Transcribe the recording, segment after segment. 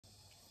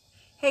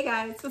Hey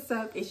guys, what's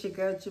up? It's your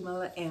girl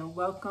Jamila and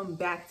welcome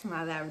back to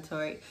my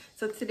laboratory.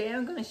 So today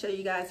I'm going to show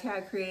you guys how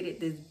I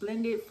created this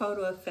blended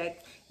photo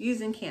effect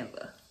using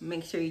Canva.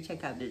 Make sure you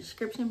check out the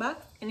description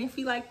box, and if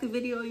you like the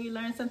video or you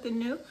learned something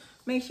new,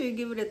 make sure you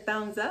give it a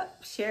thumbs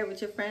up, share it with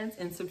your friends,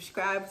 and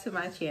subscribe to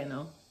my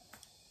channel.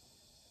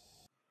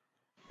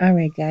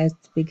 Alright guys,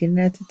 to begin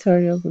our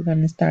tutorial, we're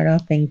going to start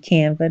off in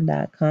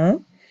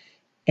canva.com.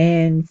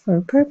 And for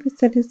the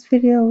purpose of this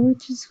video, we're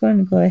just going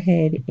to go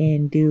ahead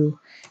and do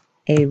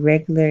a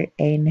regular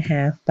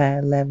 8.5 by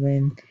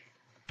 11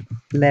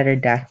 letter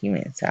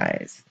document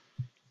size.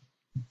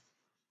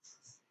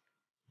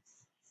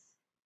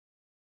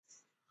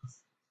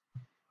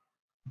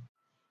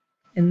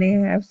 And they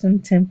have some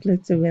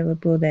templates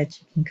available that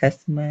you can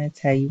customize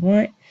how you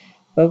want.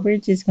 But we're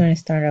just going to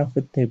start off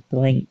with the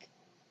blank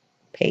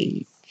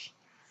page.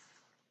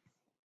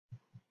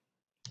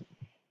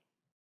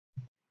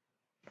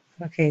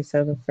 Okay,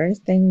 so the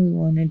first thing we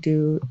want to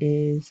do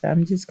is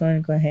I'm just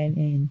going to go ahead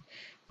and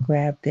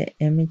grab the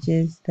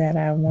images that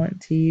I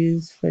want to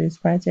use for this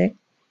project.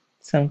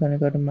 So I'm going to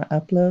go to my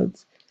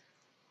uploads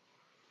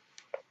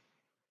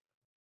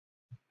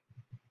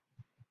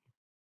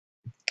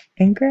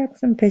and grab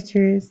some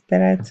pictures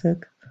that I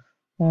took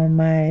on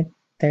my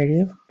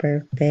 30th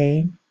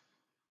birthday.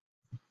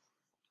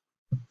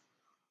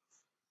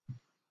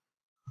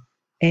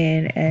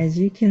 And as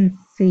you can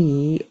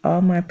see,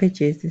 all my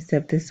pictures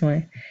except this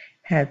one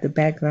have the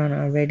background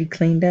already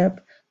cleaned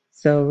up.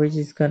 So we're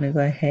just going to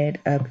go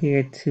ahead up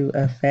here to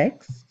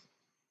effects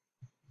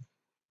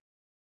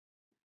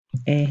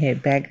and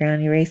hit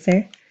background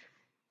eraser.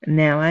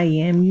 Now I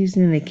am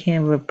using the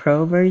Canva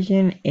Pro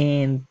version,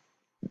 and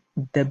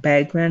the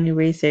background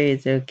eraser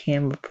is a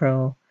Canva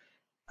Pro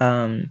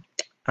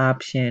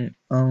option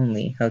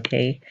only.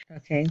 Okay,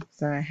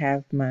 so I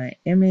have my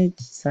image,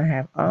 so I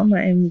have all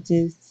my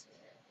images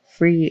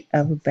free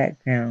of a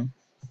background.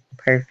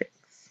 Perfect.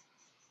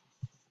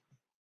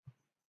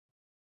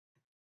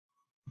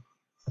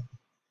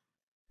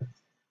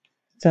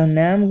 So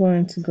now I'm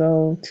going to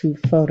go to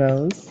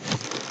photos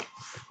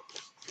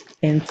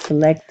and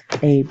select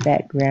a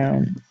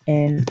background,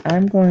 and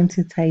I'm going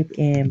to type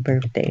in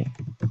birthday.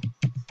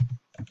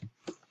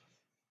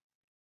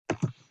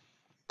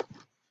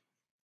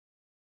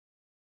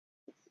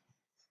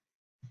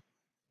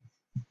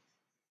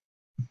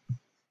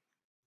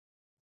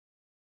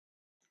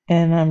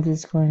 And I'm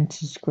just going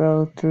to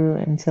scroll through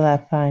until I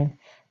find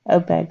a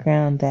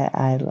background that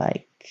I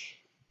like.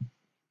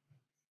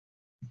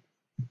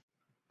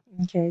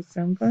 Okay,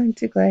 so I'm going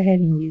to go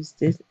ahead and use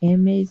this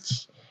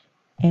image.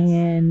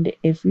 And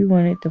if you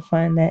wanted to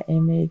find that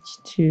image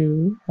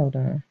too, hold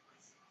on.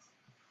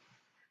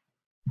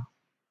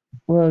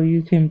 Well,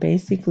 you can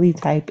basically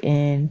type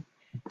in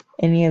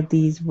any of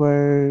these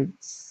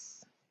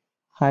words: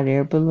 hot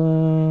air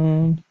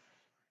balloon,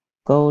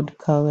 gold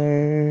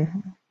color,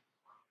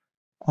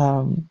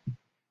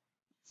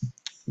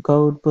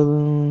 gold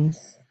balloons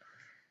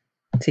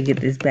to get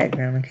this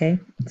background, okay?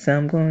 So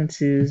I'm going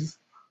to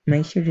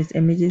make sure this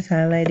image is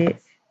highlighted,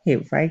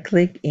 hit right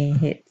click and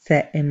hit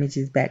set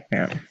images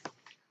background.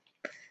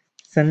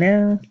 So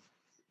now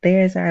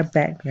there's our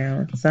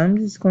background. So I'm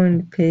just going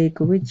to pick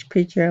which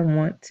picture I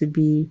want to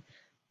be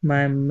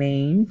my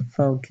main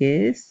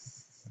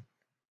focus.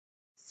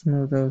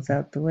 Smooth those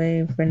out the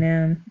way for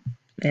now.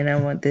 And I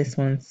want this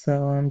one,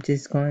 so I'm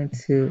just going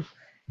to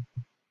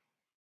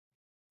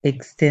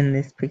extend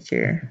this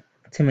picture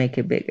to make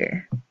it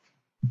bigger.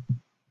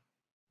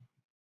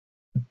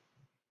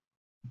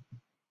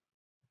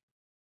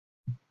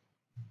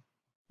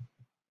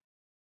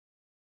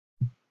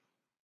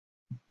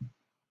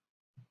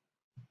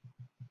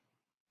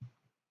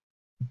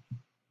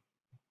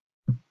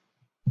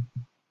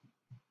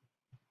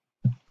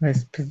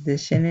 Let's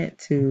position it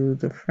to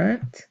the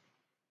front.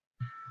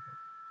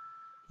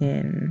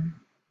 And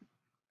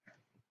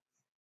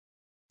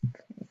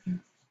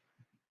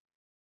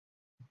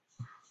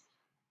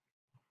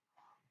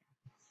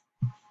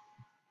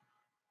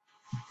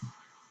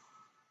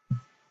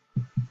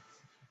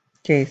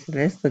okay, so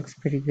this looks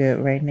pretty good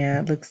right now.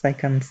 It looks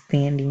like I'm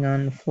standing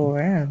on the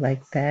floor. I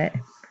like that.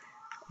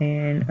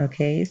 And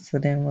okay, so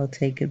then we'll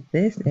take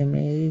this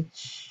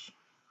image,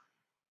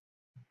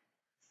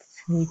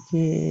 take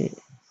it,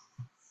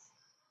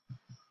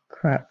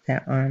 crop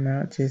that arm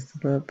out just a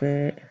little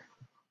bit,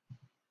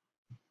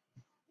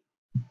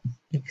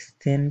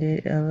 extend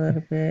it a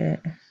little bit.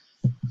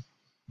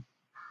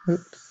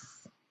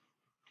 Oops.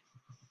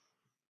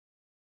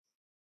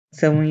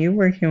 So when you're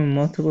working with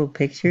multiple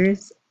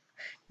pictures,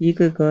 you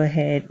could go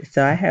ahead.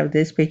 So I have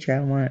this picture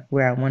I want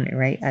where I want it,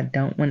 right? I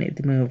don't want it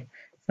to move.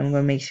 So I'm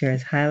going to make sure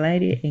it's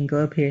highlighted and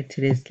go up here to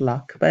this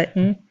lock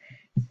button.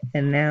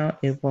 And now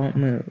it won't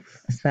move.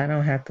 So I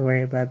don't have to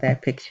worry about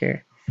that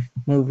picture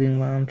moving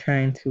while I'm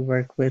trying to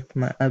work with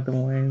my other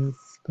ones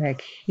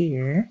back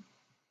here.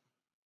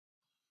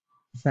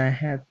 So I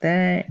have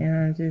that, and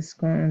I'm just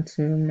going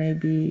to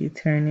maybe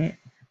turn it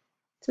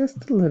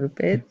just a little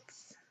bit.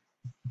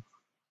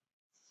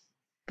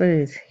 But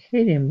it's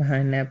hidden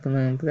behind that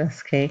balloon, but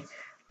that's okay.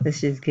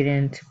 Let's just get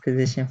into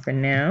position for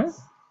now.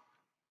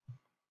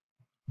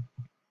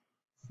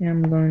 And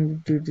I'm going to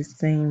do the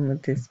same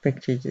with this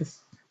picture, just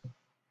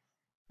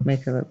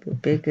make it a little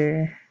bit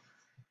bigger.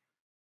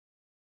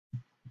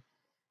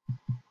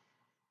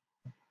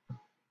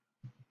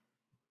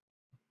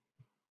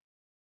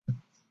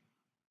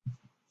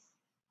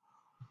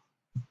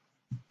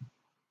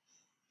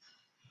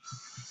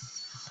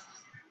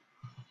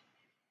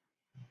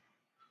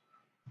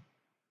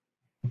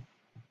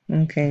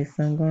 Okay,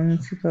 so I'm going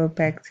to go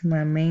back to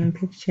my main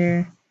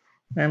picture.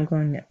 And I'm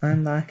going to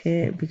unlock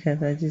it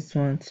because I just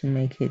want to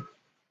make it.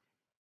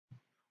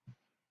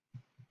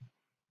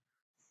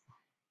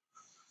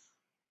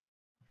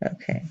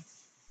 Okay,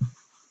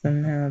 so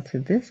now to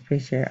this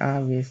picture,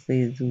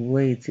 obviously it's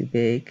way too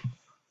big.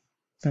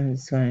 So I'm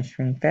just going to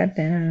shrink that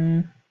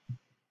down.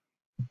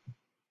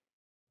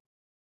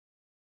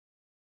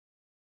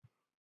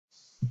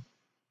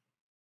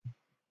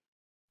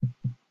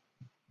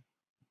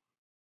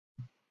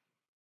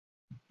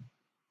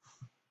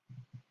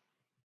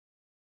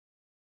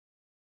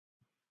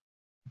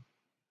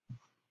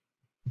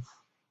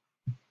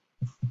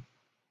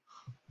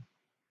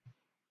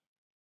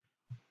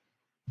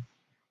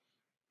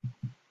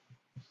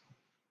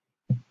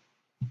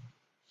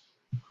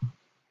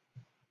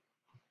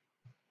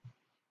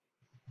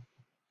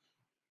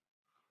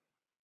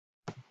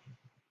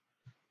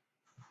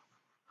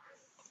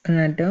 And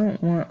I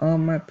don't want all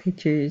my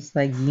pictures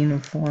like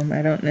uniform.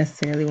 I don't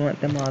necessarily want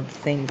them all the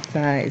same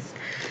size.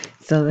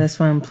 So that's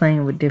why I'm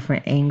playing with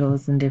different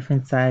angles and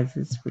different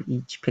sizes for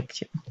each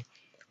picture.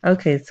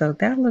 Okay, so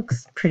that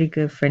looks pretty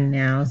good for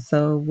now.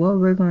 So what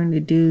we're going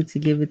to do to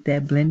give it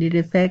that blended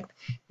effect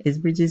is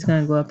we're just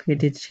going to go up here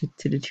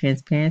to the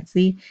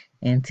transparency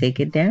and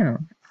take it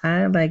down.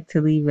 I like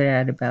to leave it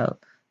at about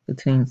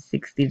between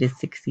 60 to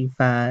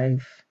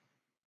 65.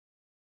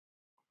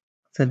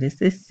 So this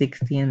is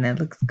 60 and that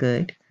looks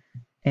good.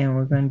 And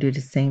we're going to do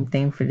the same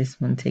thing for this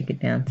one, take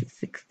it down to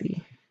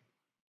 60.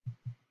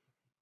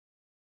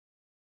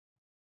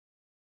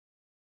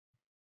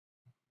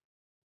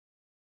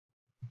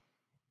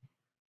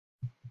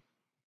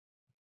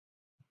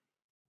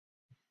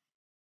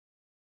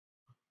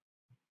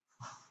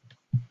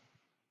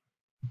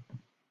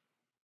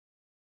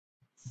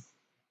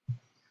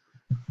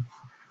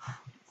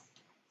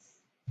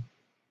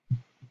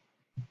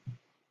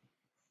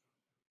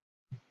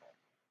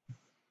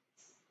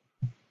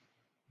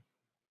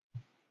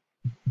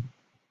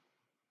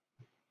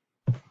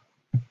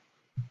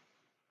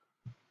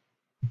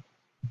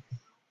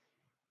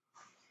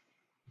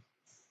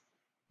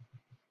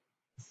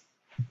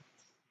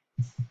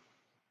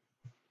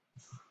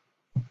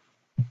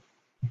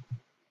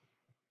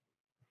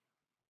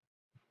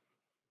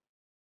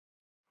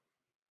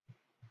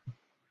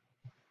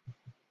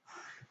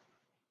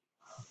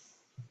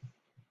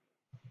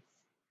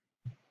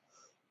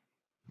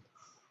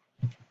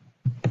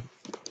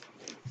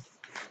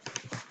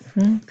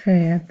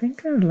 Okay, I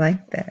think I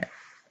like that.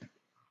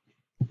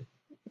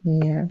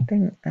 Yeah,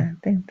 I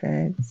think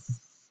that's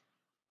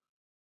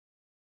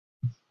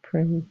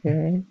pretty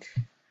good.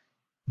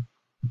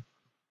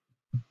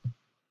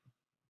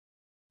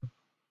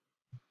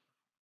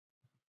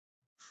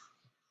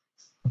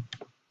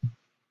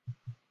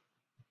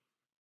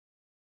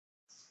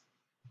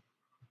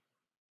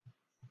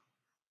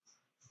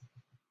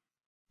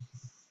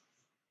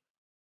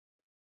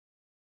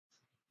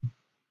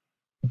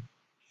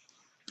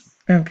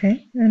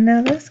 Okay, and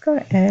now let's go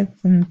add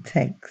some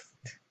text.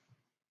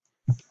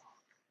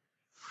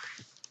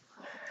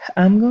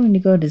 I'm going to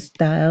go to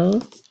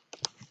styles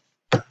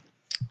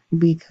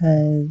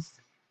because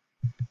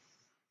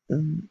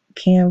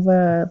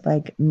Canva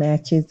like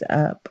matches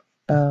up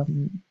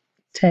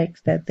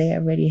text that they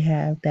already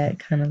have that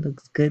kind of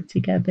looks good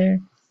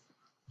together,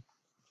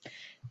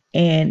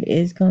 and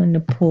it's going to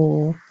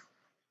pull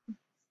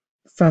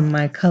from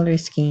my color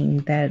scheme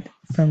that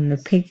from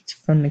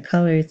the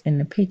colors in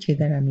the picture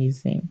that I'm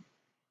using.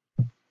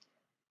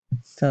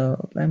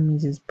 So let me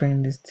just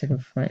bring this to the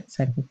front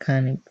so I can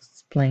kind of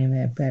explain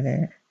that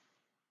better.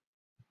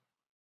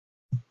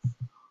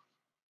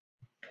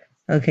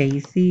 Okay,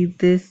 you see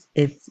this?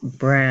 It's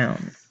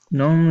brown.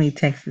 Normally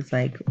text is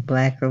like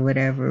black or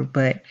whatever,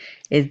 but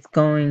it's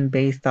going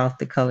based off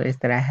the colors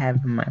that I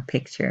have in my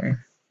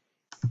picture.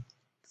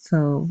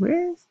 So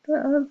where's the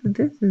other?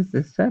 This is the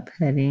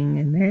subheading,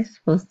 and there's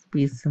supposed to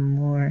be some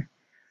more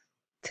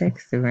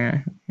text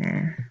around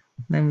here.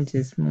 Let me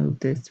just move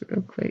this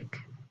real quick.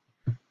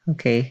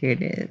 Okay, here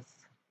it is.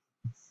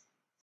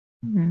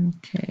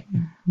 Okay,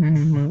 I'm gonna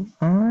move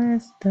all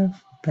that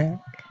stuff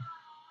back.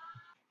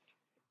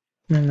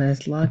 And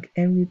let's lock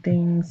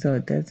everything so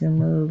it doesn't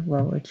move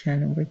while we're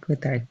trying to work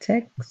with our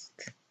text.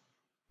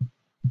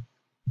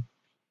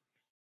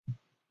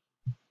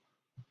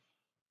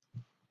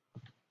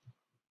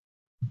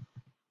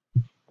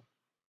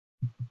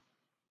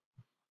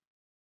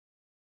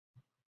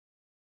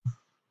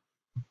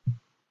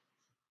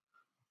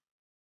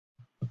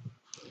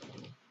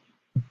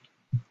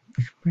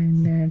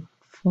 Bring that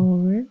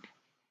forward.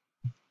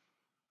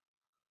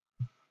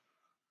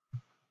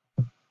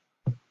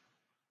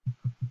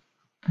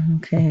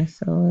 Okay,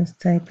 so let's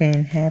type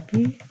in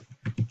happy,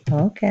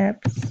 all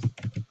caps,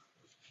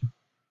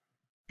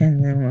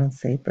 and then we'll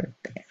say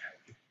birthday.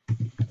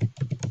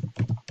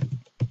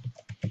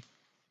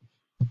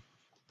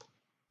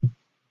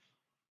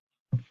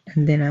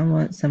 And then I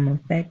want some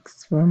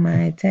effects for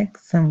my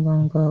text. So I'm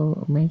going to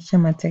go make sure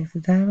my text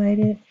is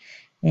highlighted.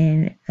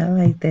 And I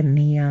like the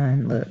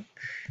neon look.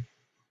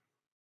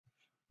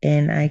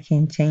 And I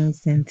can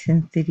change the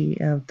intensity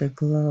of the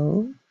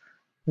glow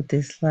with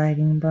this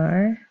sliding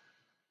bar.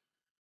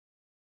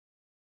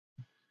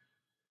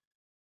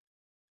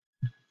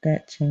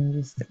 That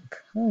changes the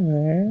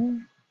color.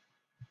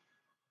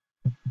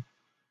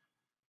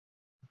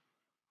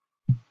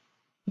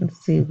 Let's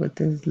see what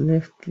does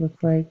lift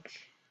look like.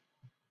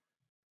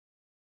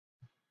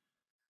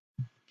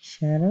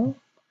 Shadow.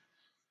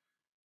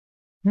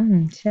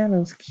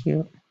 Shadow's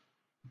cute.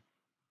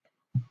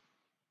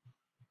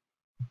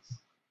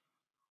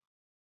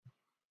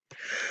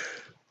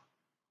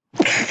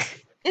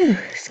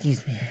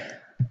 Excuse me.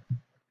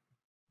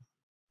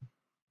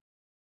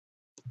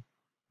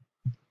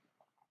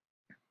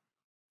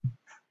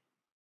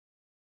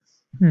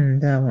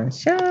 That one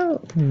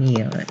shadow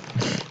neon.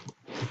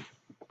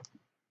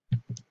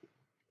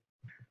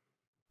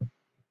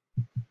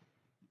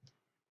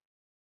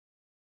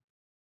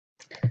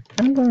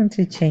 I'm going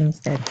to change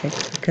that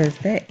text because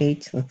that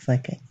H looks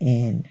like an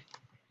N.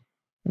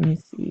 Let me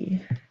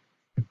see.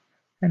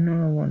 I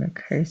know I want a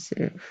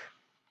cursive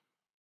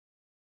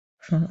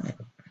font.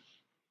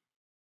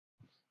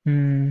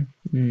 No.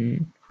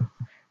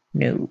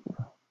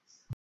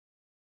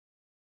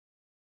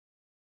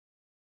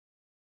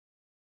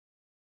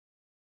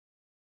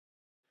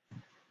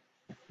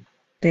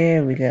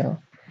 There we go.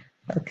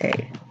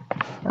 Okay.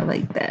 I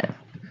like that.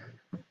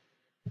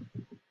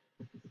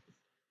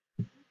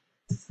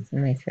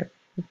 Make it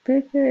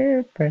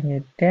bigger. Bring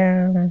it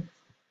down.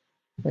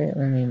 Wait,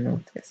 let me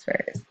move this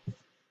first.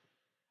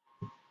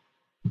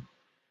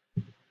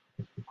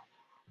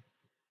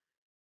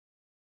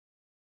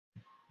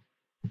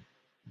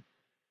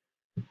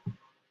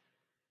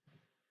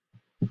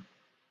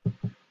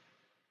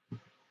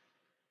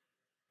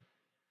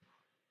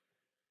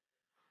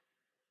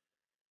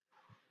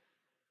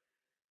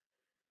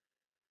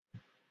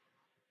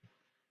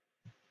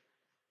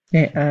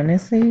 And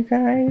honestly, you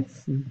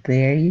guys,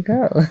 there you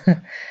go.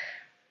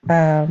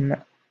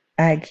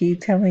 I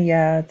keep telling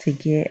y'all to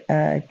get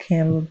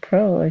Canva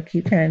Pro. I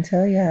keep trying to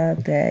tell y'all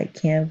that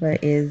Canva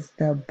is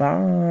the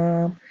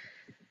bomb.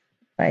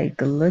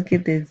 Like, look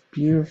at this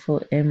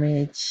beautiful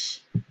image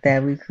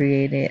that we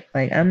created.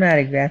 Like, I'm not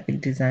a graphic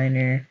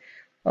designer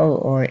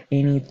or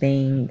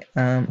anything.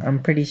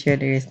 I'm pretty sure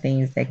there's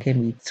things that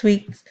can be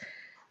tweaked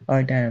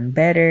or done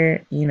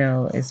better, you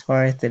know, as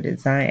far as the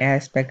design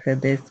aspect of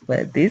this.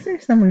 But these are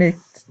some of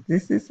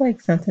this is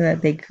like something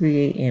that they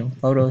create in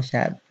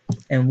Photoshop.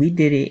 And we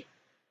did it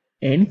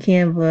in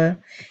Canva.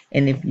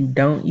 And if you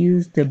don't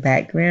use the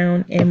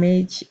background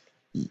image,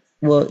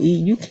 well,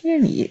 you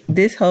can,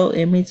 this whole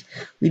image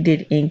we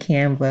did in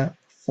Canva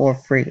for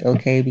free,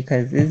 okay?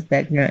 Because this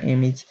background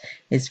image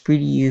is free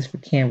to use for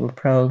Canva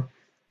Pro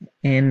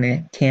and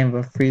the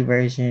Canva free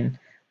version.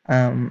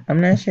 I'm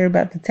not sure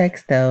about the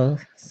text though,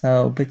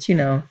 so, but you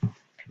know,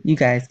 you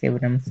guys get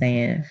what I'm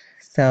saying.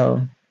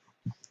 So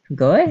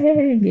go ahead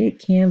and get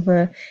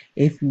Canva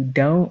if you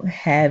don't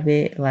have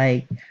it.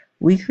 Like,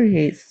 we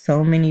create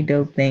so many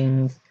dope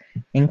things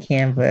in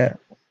Canva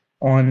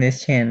on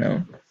this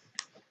channel.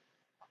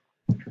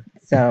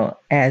 So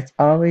as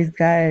always,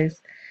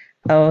 guys,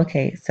 oh,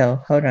 okay, so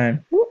hold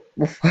on.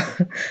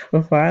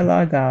 Before I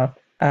log off,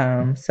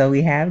 so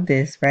we have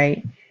this,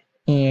 right?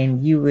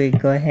 And you would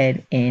go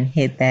ahead and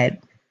hit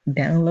that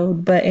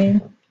download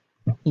button,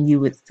 and you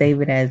would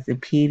save it as a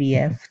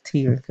PDF to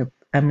your,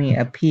 a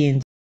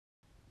PNG.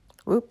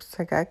 Whoops,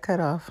 I got cut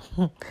off.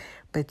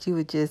 But you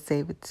would just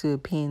save it to a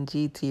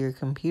PNG to your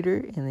computer,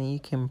 and then you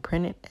can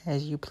print it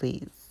as you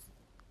please.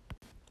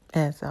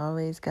 As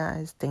always,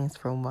 guys, thanks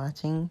for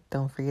watching.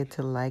 Don't forget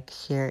to like,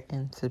 share,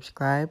 and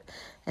subscribe.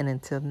 And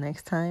until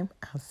next time,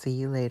 I'll see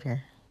you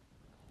later.